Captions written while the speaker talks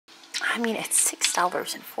I mean, it's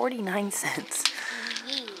 $6.49.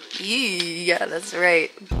 Yeah, that's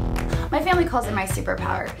right. My family calls it my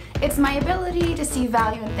superpower. It's my ability to see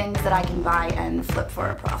value in things that I can buy and flip for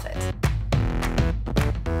a profit.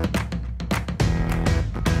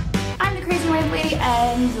 I'm the Crazy Wave Lady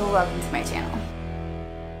and welcome to my channel.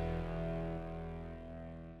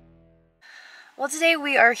 Well, today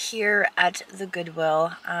we are here at the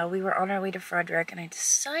Goodwill. We were on our way to Frederick, and I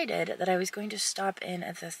decided that I was going to stop in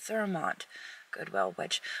at the Thurmont Goodwill,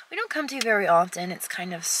 which we don't come to very often. It's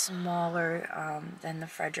kind of smaller than the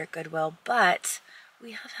Frederick Goodwill, but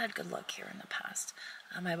we have had good luck here in the past.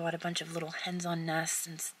 I bought a bunch of little hens on nests,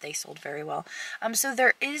 and they sold very well. So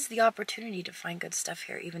there is the opportunity to find good stuff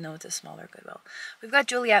here, even though it's a smaller Goodwill. We've got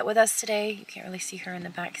Juliette with us today. You can't really see her in the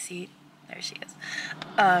back seat. There she is.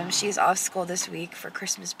 She's off school this week for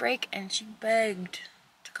Christmas break, and she begged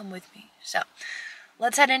to come with me. So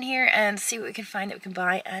let's head in here and see what we can find that we can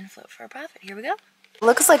buy and flip for a profit. Here we go.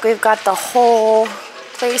 Looks like we've got the whole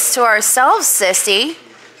place to ourselves, sissy.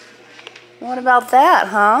 What about that,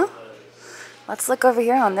 huh? Let's look over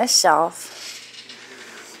here on this shelf.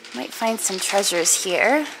 Might find some treasures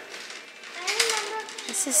here.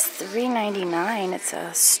 This is $3.99. It's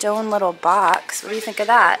a stone little box. What do you think of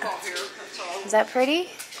that? Is that pretty?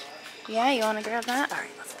 Yeah, you want to grab that? All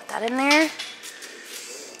right, let's put that in there.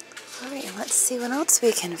 All right, let's see what else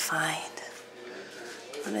we can find.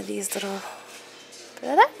 One of these little...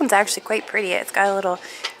 That one's actually quite pretty. It's got little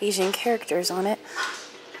Asian characters on it.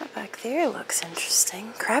 That back there looks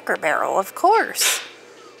interesting. Cracker Barrel, of course.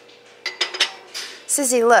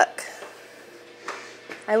 Sissy, look.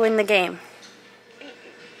 I win the game.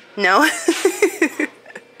 No?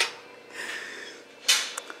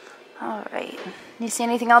 Alright. You see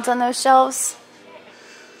anything else on those shelves?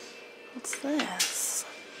 What's this?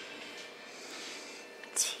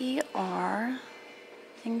 TR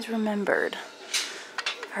Things Remembered.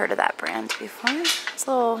 I've heard of that brand before. It's a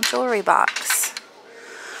little jewelry box.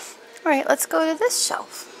 Alright, let's go to this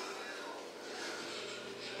shelf.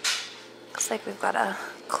 Looks like we've got a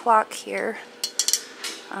clock here.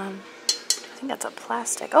 I think that's a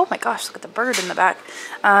plastic. Oh my gosh, look at the bird in the back.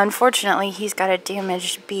 Unfortunately, he's got a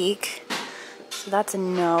damaged beak, so that's a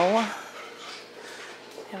no.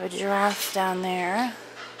 We have a giraffe down there.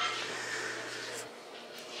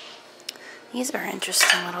 These are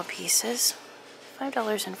interesting little pieces.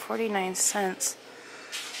 $5.49. I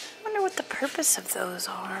wonder what the purpose of those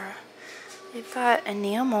are. They've got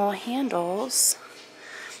enamel handles.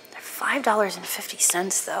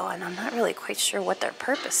 $5.50 though, and I'm not really quite sure what their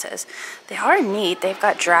purpose is. They are neat. They've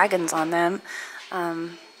got dragons on them. I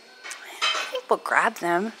think we'll grab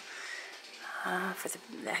them. I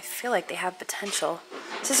feel like they have potential.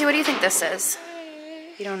 Sissy, what do you think this is?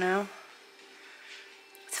 You don't know?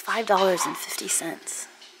 It's $5.50.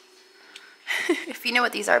 If you know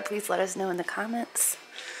what these are, please let us know in the comments.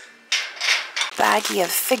 Baggie of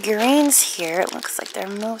figurines here. It looks like they're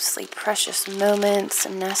mostly Precious Moments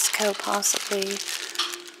and Nesco possibly.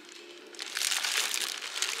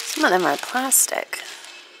 Some of them are plastic.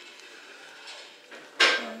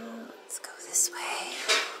 Let's go this way.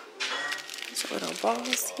 There's little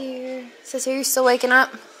balls here. Says, are you still waking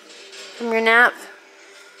up from your nap?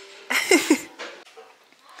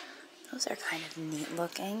 Those are kind of neat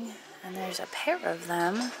looking. And there's a pair of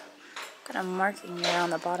them. Got a marking there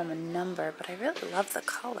on the bottom, a number, but I really love the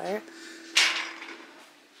color.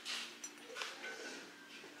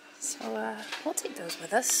 So we'll take those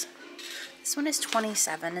with us. This one is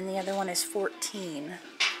 27 and the other one is 14.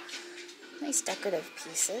 Nice decorative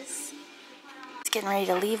pieces. Getting ready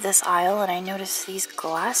to leave this aisle, and I noticed these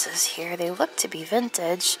glasses here. They look to be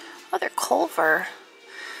vintage. Oh, they're Culver.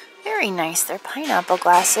 Very nice. They're pineapple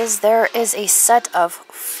glasses. There is a set of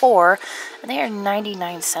 4, and they are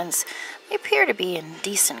 99 cents. They appear to be in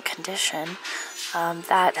decent condition.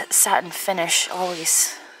 That satin finish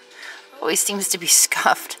always seems to be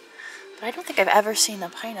scuffed. But I don't think I've ever seen the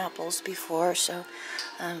pineapples before, so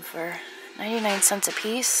for 99 cents a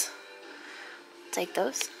piece, I'll take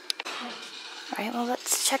those. Alright, well,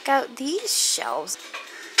 let's check out these shelves.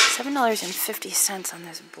 $7.50 on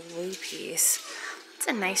this blue piece. It's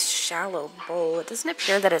a nice shallow bowl. It doesn't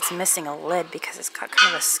appear that it's missing a lid because it's got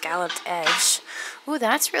kind of a scalloped edge. Ooh,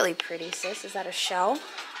 that's really pretty, sis. Is that a shell?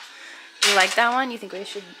 You like that one? You think we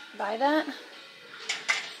should buy that?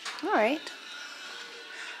 Alright.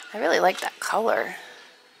 I really like that color.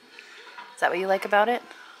 Is that what you like about it?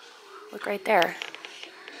 Look right there.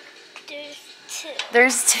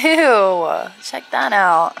 There's two. Check that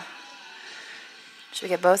out. Should we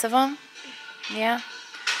get both of them? Yeah?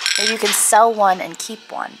 Maybe you can sell one and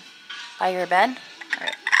keep one by your bed. All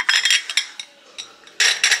right.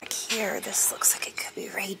 here, this looks like it could be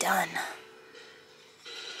redone.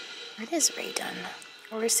 It is redone.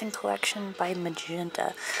 Orison Collection by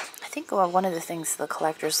Magenta. I think one of the things the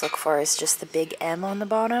collectors look for is just the big M on the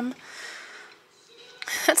bottom.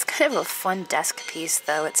 That's kind of a fun desk piece,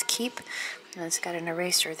 though. It's keep, and it's got an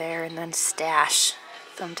eraser there, and then stash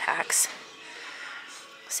thumbtacks.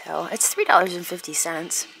 So it's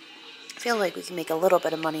 $3.50. I feel like we can make a little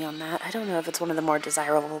bit of money on that. I don't know if it's one of the more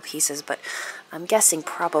desirable pieces, but I'm guessing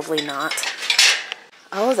probably not.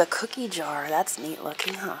 Oh, the cookie jar. That's neat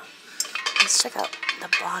looking, huh? Let's check out the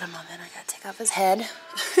bottom of it. I gotta take off his head.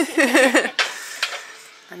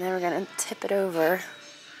 And then we're gonna tip it over.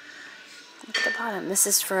 Look at the bottom. This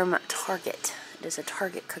is from Target. It is a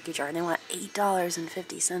Target cookie jar, and they want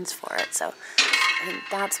 $8.50 for it. So I think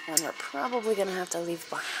that's one we're probably gonna have to leave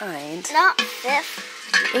behind. Not $5.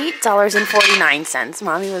 $8.49.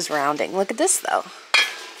 Mommy was rounding. Look at this though.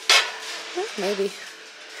 Maybe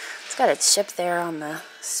it's got a chip there on the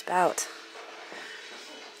spout.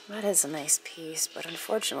 That is a nice piece, but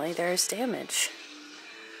unfortunately there's damage.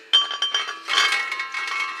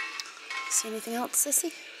 See anything else,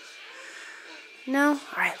 Sissy? No?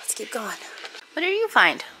 Alright, let's keep going. What did you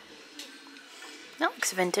find? That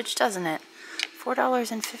looks vintage, doesn't it?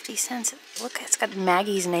 $4.50. Look, it's got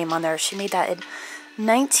Maggie's name on there. She made that in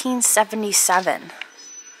 1977.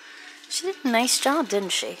 She did a nice job,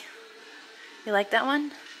 didn't she? You like that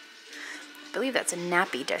one? I believe that's a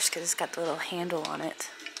nappy dish because it's got the little handle on it.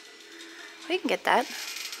 We can get that.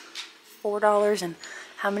 $4 and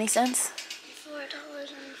how many cents?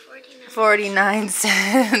 $4.49. 49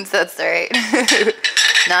 cents. That's right.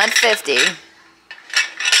 Not 50.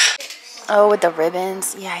 Oh, with the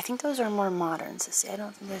ribbons. Yeah, I think those are more modern, Sissy. I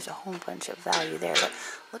don't think there's a whole bunch of value there. But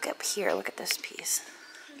look up here. Look at this piece.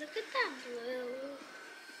 Look at that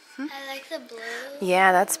blue. I like the blue.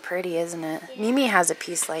 Yeah, that's pretty, isn't it? Yeah. Mimi has a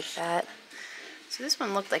piece like that. So this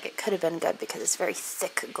one looked like it could have been good because it's very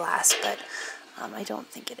thick glass, but I don't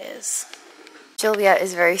think it is. Juliette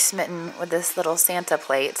is very smitten with this little Santa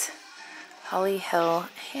plate. Holly Hill,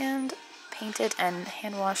 hand painted and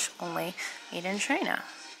hand wash only, made in China.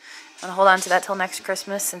 Want to hold on to that till next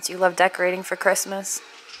Christmas since you love decorating for Christmas?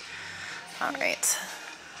 All right.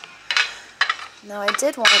 Now I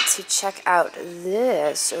did want to check out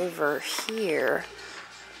this over here.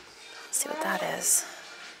 Let's see what that is.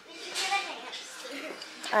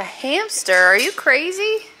 A hamster? Are you crazy?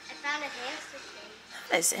 I found a hamster thing.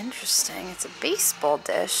 That is interesting. It's a baseball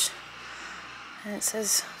dish. And it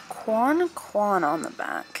says Quan Quan on the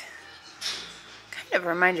back. Kind of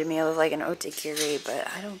reminded me of like an otakiri, but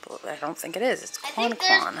I don't think it is. It's Quan I think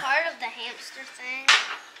there's Quan. part of the hamster thing.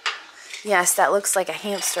 Yes, that looks like a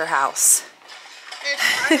hamster house. There's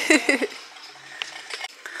part of it.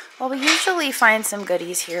 Well, we usually find some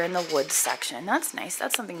goodies here in the wood section. That's nice.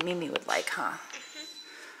 That's something Mimi would like, huh?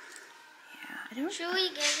 Should we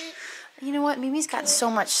get it? You know what? Mimi's got so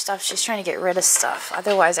much stuff. She's trying to get rid of stuff.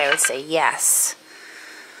 Otherwise, I would say yes.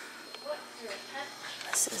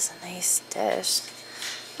 This is a nice dish.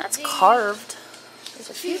 That's carved. There's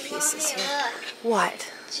a few pieces here. What?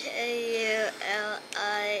 Juliette.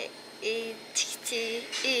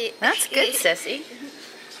 That's good, sissy.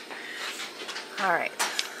 All right.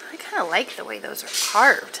 I kind of like the way those are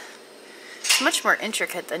carved. It's much more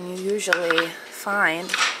intricate than you usually find.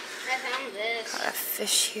 I found this. Got a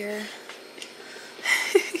fish here.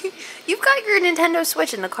 You've got your Nintendo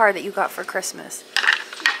Switch in the car that you got for Christmas.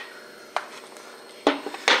 I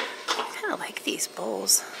kind of like these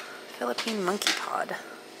bowls. Philippine monkey pod.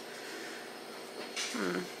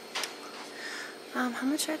 How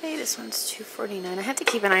much are they? This one's $2.49. I have to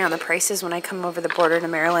keep an eye on the prices when I come over the border to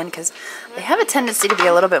Maryland because they have a tendency to be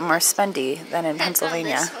a little bit more spendy than in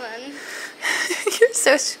Pennsylvania. I found this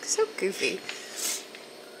one. You're so goofy.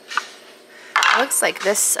 It looks like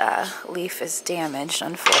this leaf is damaged,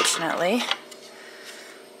 unfortunately.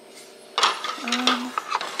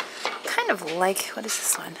 Kind of like, what is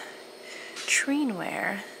this one?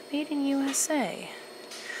 Treenware, made in USA.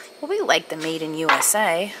 Well, we like the made in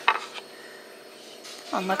USA.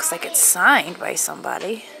 That one looks like it's signed by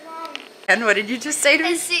somebody. And what did you just say to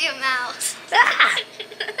I me? see a mouse. Ah!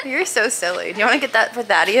 You're so silly. Do you want to get that for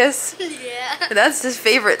Thaddeus? Yeah. That's his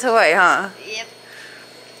favorite toy, huh? Yep.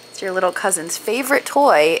 Your little cousin's favorite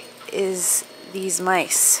toy is these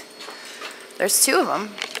mice. There's two of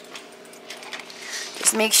them.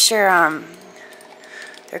 Just make sure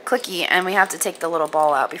they're clicky, and we have to take the little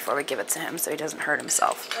ball out before we give it to him so he doesn't hurt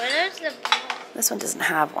himself. Where is the ball? This one doesn't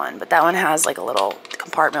have one, but that one has like a little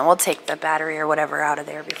compartment. We'll take the battery or whatever out of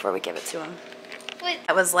there before we give it to him. Wait.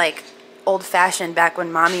 That was like old-fashioned back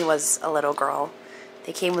when Mommy was a little girl.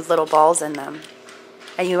 They came with little balls in them.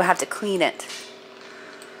 and you have to clean it.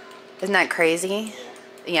 Isn't that crazy?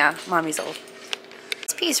 Yeah, mommy's old.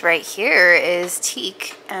 This piece right here is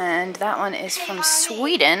teak, and that one is from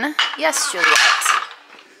Sweden. Yes, Juliette.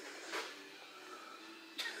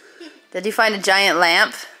 Did you find a giant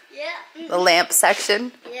lamp? Yeah. The lamp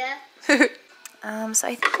section? Yeah. So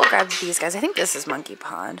I think we'll grab these guys. I think this is Monkey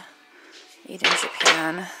Pod. Made in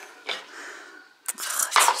Japan. Ugh,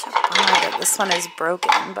 it's such a bummer that this one is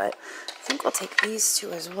broken, but I think we'll take these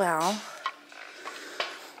two as well.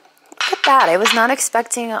 Look at that. I was not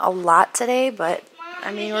expecting a lot today, but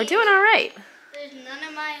I mean, we're doing all right. There's none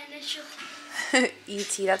of my initials.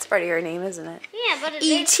 E.T., that's part of your name, isn't it? Yeah, but it's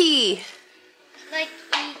E.T. like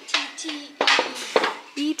E-T-T-E.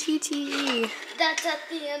 E-T-T-E. That's at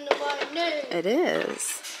the end of my name. It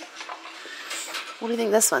is. What do you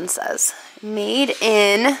think this one says? Made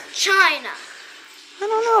in China. I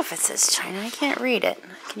don't know if it says China. I can't read it.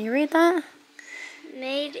 Can you read that?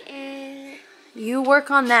 Made in... You work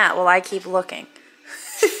on that while I keep looking.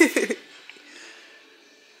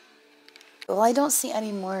 Well, I don't see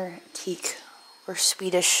any more teak or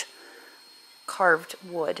Swedish carved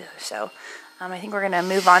wood, so I think we're going to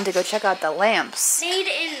move on to go check out the lamps. Made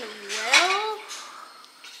in Will?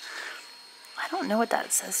 I don't know what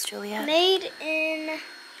that says, Juliette. Made in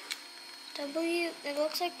W. It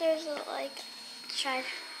looks like there's a, like, an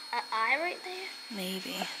I right there.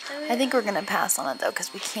 Maybe. I think we're going to pass on it, though,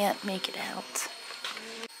 because we can't make it out.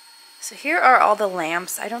 So here are all the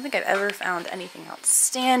lamps. I don't think I've ever found anything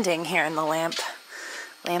outstanding here in the lamp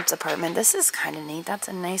department. This is kind of neat. That's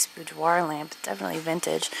a nice boudoir lamp. Definitely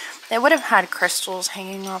vintage. They would have had crystals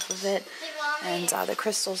hanging off of it, and the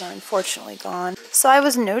crystals are unfortunately gone. So I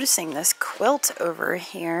was noticing this quilt over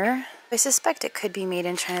here. I suspect it could be made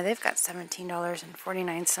in China. They've got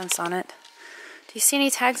 $17.49 on it. Do you see any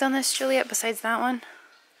tags on this, Juliette, besides that one?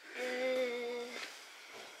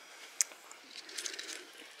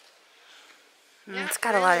 It's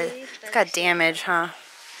got a lot of, it's got damage, huh?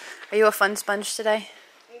 Are you a fun sponge today?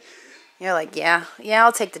 You're like, yeah,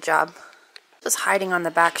 I'll take the job. It was hiding on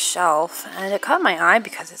the back shelf, and it caught my eye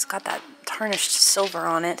because it's got that tarnished silver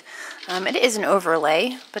on it. It is an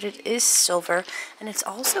overlay, but it is silver, and it's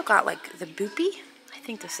also got like the boopy. I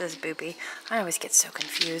think this is boopy. I always get so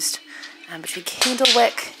confused between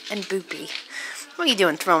candlewick and boopy. What are you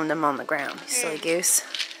doing throwing them on the ground, you silly goose?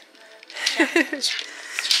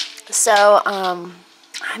 So,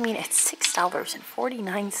 I mean, it's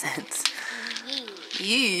 $6.49.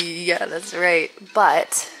 Yeah, that's right.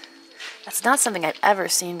 But that's not something I've ever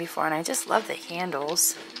seen before, and I just love the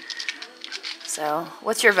handles. So,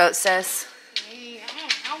 what's your vote, sis?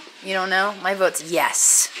 You don't know? My vote's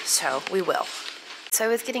yes, so we will. So I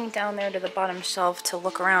was getting down there to the bottom shelf to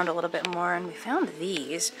look around a little bit more, and we found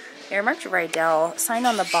these. They're marked Rydell, signed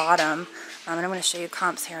on the bottom, and I'm going to show you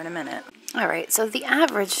comps here in a minute. Alright, so the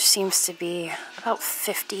average seems to be about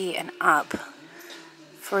 50 and up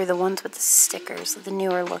for the ones with the stickers, the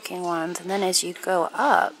newer looking ones. And then as you go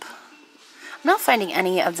up, I'm not finding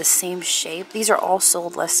any of the same shape. These are all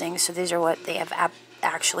sold listings, so these are what they have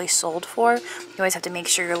actually sold for. You always have to make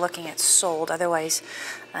sure you're looking at sold, otherwise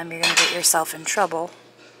you're going to get yourself in trouble.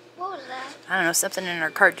 What was that? I don't know, something in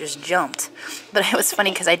our cart just jumped. But it was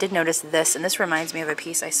funny because I did notice this, and this reminds me of a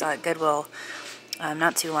piece I saw at Goodwill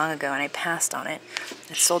not too long ago, and I passed on it.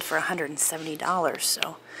 It sold for $170,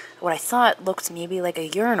 so what I thought looked maybe like a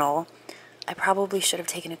urinal, I probably should have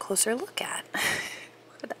taken a closer look at.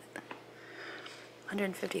 Look at that.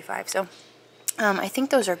 $155, so I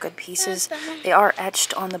think those are good pieces. They are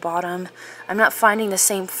etched on the bottom. I'm not finding the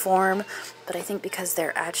same form, but I think because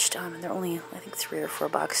they're etched, and they're only, I think, $3 or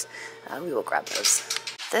 $4, we will grab those.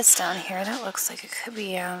 This down here, that looks like it could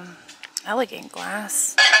be elegant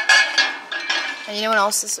glass. And you know what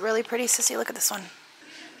else is really pretty, Sissy? Look at this one.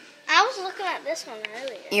 I was looking at this one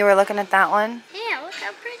earlier. You were looking at that one? Yeah, look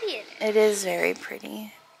how pretty it is. It is very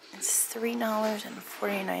pretty. It's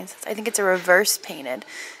 $3.49. I think it's a reverse painted.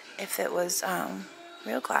 If it was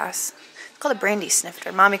real glass. It's called a brandy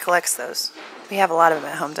snifter. Mommy collects those. We have a lot of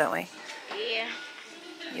them at home, don't we? Yeah.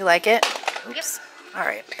 You like it? Oops. Yep.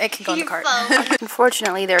 Alright, it can go in the cart.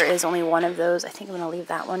 Unfortunately, there is only one of those. I think I'm going to leave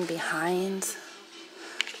that one behind.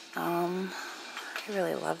 I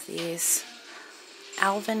really love these.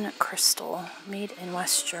 Alvin Crystal, made in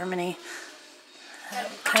West Germany.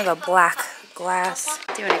 Kind of a black glass.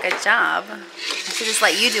 Doing a good job. I should just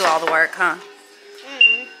let you do all the work, huh?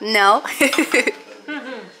 No?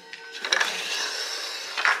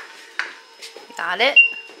 Got it?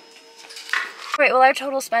 Alright, well our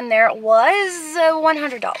total spend there was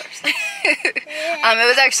 $100. It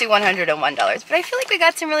was actually $101, but I feel like we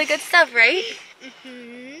got some really good stuff, right?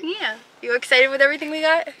 Mm-hmm. Yeah. You excited with everything we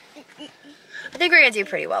got? I think we're gonna do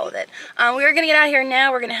pretty well with it. We are gonna get out of here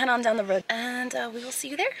now. We're gonna head on down the road, and we will see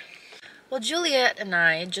you there. Well, Juliette and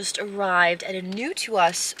I just arrived at a new to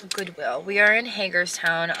us Goodwill. We are in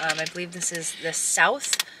Hagerstown. I believe this is the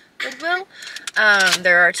South Goodwill.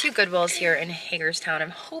 There are 2 Goodwills here in Hagerstown.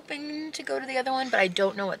 I'm hoping to go to the other one, but I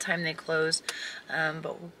don't know what time they close.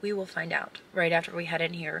 But we will find out right after we head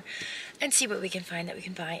in here and see what we can find that we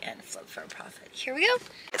can buy and flip for a profit. Here we go.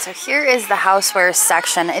 So here is the housewares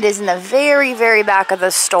section. It is in the very, very back of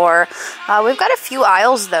the store. We've got a few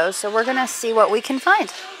aisles though, so we're gonna see what we can find.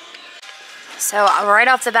 So right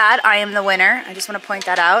off the bat, I am the winner. I just want to point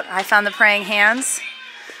that out. I found the praying hands.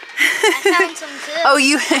 I found some too.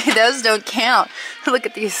 Oh, those don't count. Look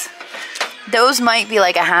at these. Those might be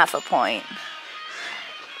like a half a point.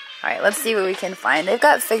 All right, let's see what we can find. They've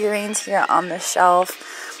got figurines here on the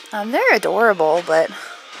shelf. They're adorable, but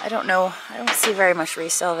I don't know. I don't see very much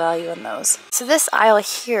resale value in those. So this aisle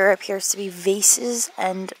here appears to be vases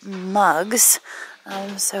and mugs.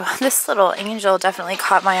 So this little angel definitely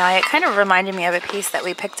caught my eye. It kind of reminded me of a piece that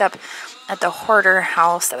we picked up at the Hoarder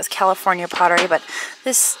house that was California pottery, but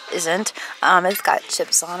this isn't. It's got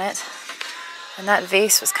chips on it. And that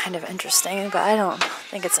vase was kind of interesting, but I don't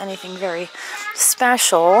think it's anything very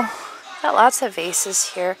special. Got lots of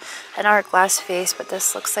vases here. An art glass vase, but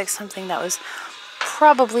this looks like something that was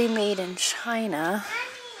probably made in China.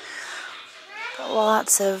 Got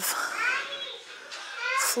lots of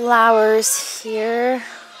flowers here.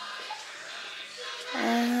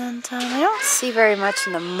 And I don't see very much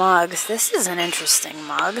in the mugs. This is an interesting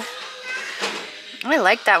mug. I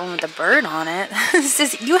like that one with the bird on it.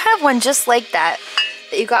 You have one just like that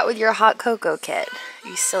you got with your hot cocoa kit,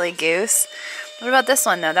 you silly goose. What about this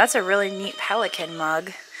one though? That's a really neat pelican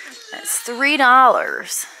mug. That's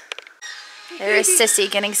 $3. There's Sissy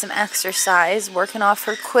getting some exercise, working off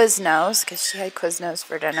her Quiznos because she had Quiznos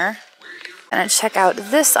for dinner. And check out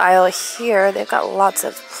this aisle here. They've got lots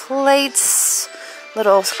of plates,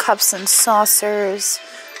 little cups and saucers.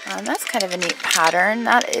 That's kind of a neat pattern.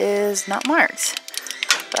 That is not marked,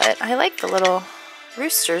 but I like the little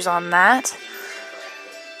roosters on that.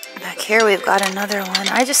 Back here we've got another one.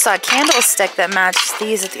 I just saw a candlestick that matched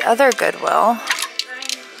these at the other Goodwill.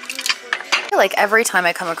 I feel like every time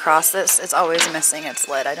I come across this, it's always missing its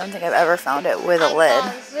lid. I don't think I've ever found it with a lid.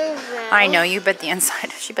 I know, you bit the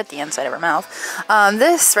inside. She bit the inside of her mouth.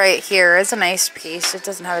 This right here is a nice piece. It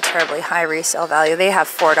doesn't have a terribly high resale value. They have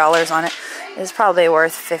 $4 on it. It's probably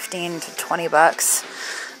worth 15 to 20 bucks.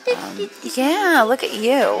 Yeah, look at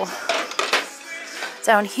you.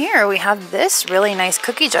 Down here we have this really nice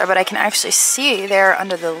cookie jar, but I can actually see there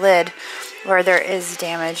under the lid where there is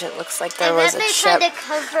damage. It looks like there was a chip.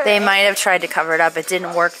 They might have tried to cover it up. It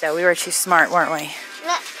didn't work though. We were too smart, weren't we?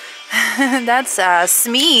 That's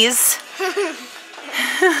Smeeze.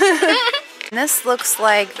 This looks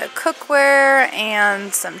like the cookware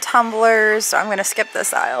and some tumblers, so I'm going to skip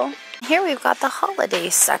this aisle. Here we've got the holiday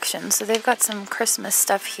section. So they've got some Christmas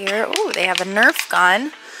stuff here. Oh, they have a Nerf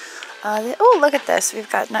gun. Oh, look at this. We've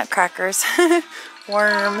got nutcrackers.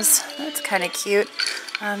 Worms. That's kind of cute.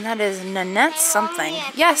 That is Nanette something.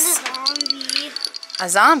 Yes. A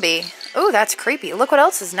zombie. Oh, that's creepy. Look what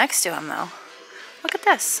else is next to him, though. Look at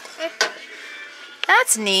this.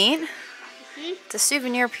 That's neat. It's a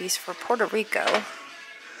souvenir piece for Puerto Rico.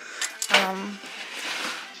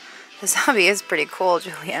 The zombie is pretty cool,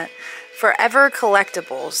 Juliette. Forever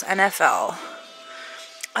Collectibles, NFL.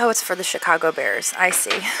 Oh, it's for the Chicago Bears. I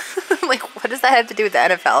see. Like, what does that have to do with the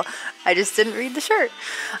NFL? I just didn't read the shirt.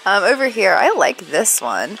 Over here, I like this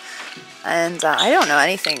one. And I don't know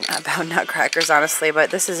anything about nutcrackers, honestly,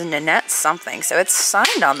 but this is Nanette something. So it's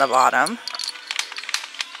signed on the bottom.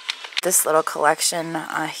 This little collection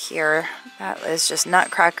here, that is just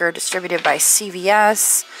Nutcracker, distributed by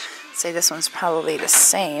CVS. I'd say this one's probably the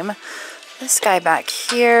same. This guy back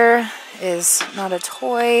here is not a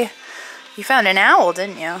toy. You found an owl,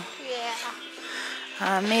 didn't you?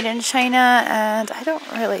 Yeah. Made in China, and I don't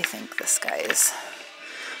really think this guy is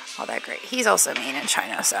all that great. He's also made in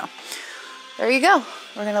China, so there you go.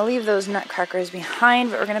 We're going to leave those nutcrackers behind,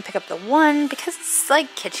 but we're going to pick up the one because it's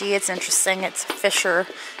like kitschy, it's interesting. It's a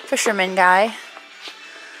fisherman guy.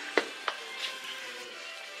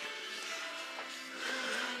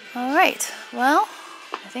 Alright, well,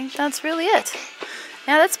 I think that's really it.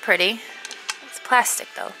 Yeah, that's pretty. It's plastic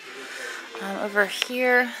though. Over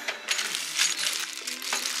here.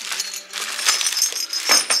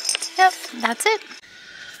 Yep, that's it.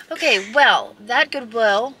 Okay, well, that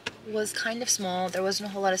Goodwill was kind of small. There wasn't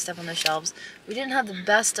a whole lot of stuff on the shelves. We didn't have the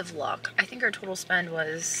best of luck. I think our total spend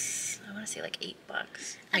was, I want to say like $8,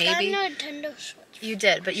 maybe. I got a Nintendo Switch. You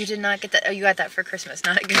did, but you did not get that. Oh, you got that for Christmas,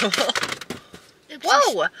 not at Goodwill.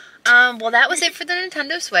 Whoa! Well, that was it for the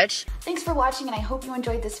Nintendo Switch. Thanks for watching, and I hope you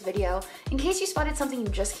enjoyed this video. In case you spotted something you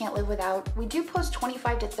just can't live without, we do post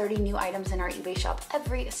 25 to 30 new items in our eBay shop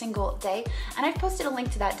every single day, and I've posted a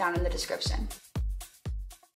link to that down in the description.